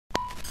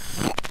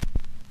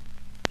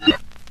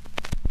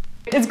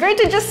It's great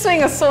to just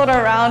swing a sword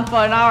around for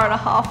an hour and a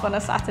half on a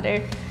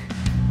Saturday.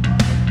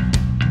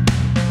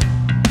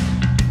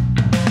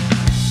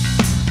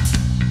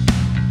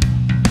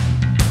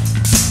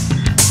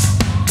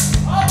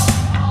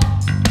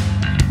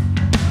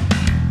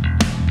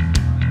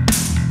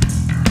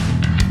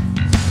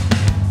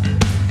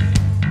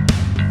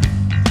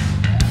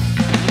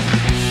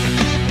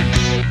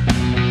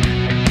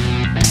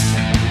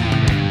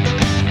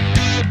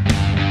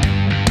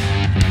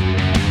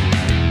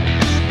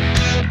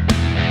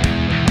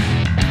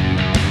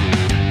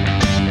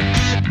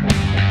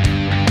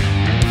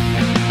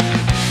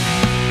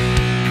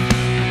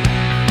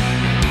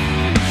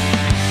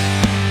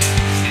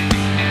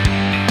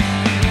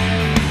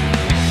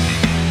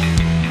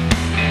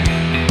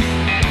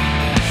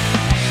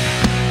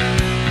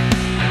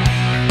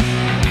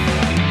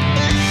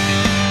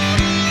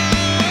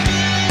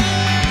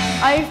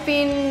 I've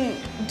been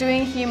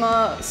doing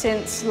HEMA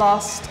since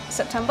last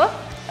September.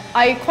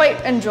 I quite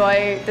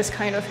enjoy this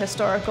kind of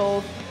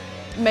historical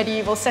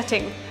medieval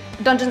setting.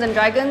 Dungeons and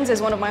Dragons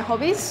is one of my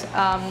hobbies,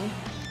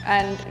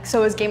 and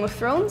so is Game of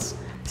Thrones.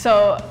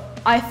 So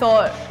I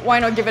thought, why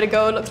not give it a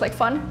go? It looks like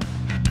fun.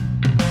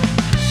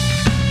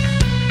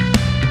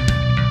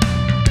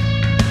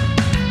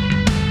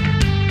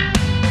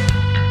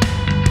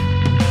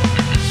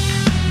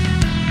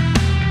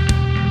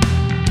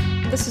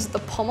 This is the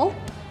pommel,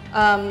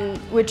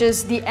 which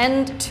is the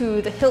end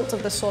to the hilt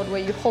of the sword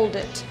where you hold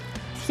it.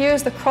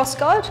 Here's the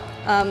crossguard.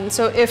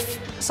 So if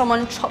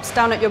someone chops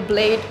down at your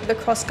blade, the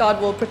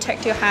crossguard will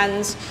protect your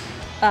hands,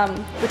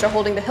 which are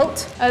holding the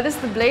hilt. This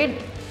is the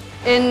blade.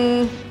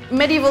 In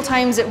medieval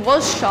times, it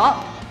was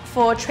sharp.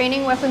 For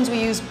training weapons,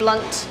 we use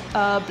blunt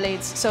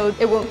blades, so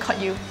it won't cut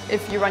you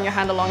if you run your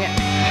hand along it.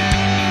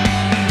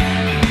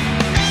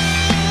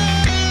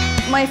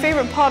 My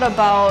favorite part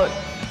about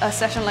a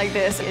session like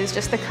this is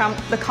just the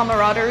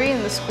camaraderie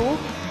in the school.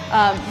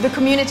 The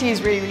community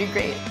is really, really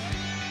great.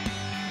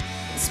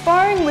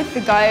 Sparring with the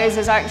guys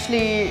is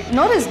actually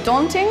not as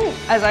daunting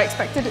as I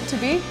expected it to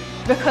be,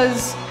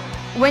 because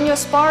when you're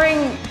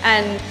sparring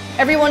and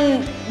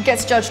everyone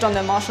gets judged on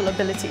their martial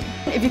ability.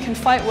 If you can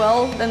fight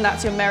well, then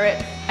that's your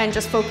merit, and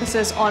just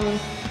focuses on,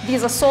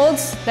 these are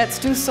swords, let's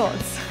do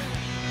swords.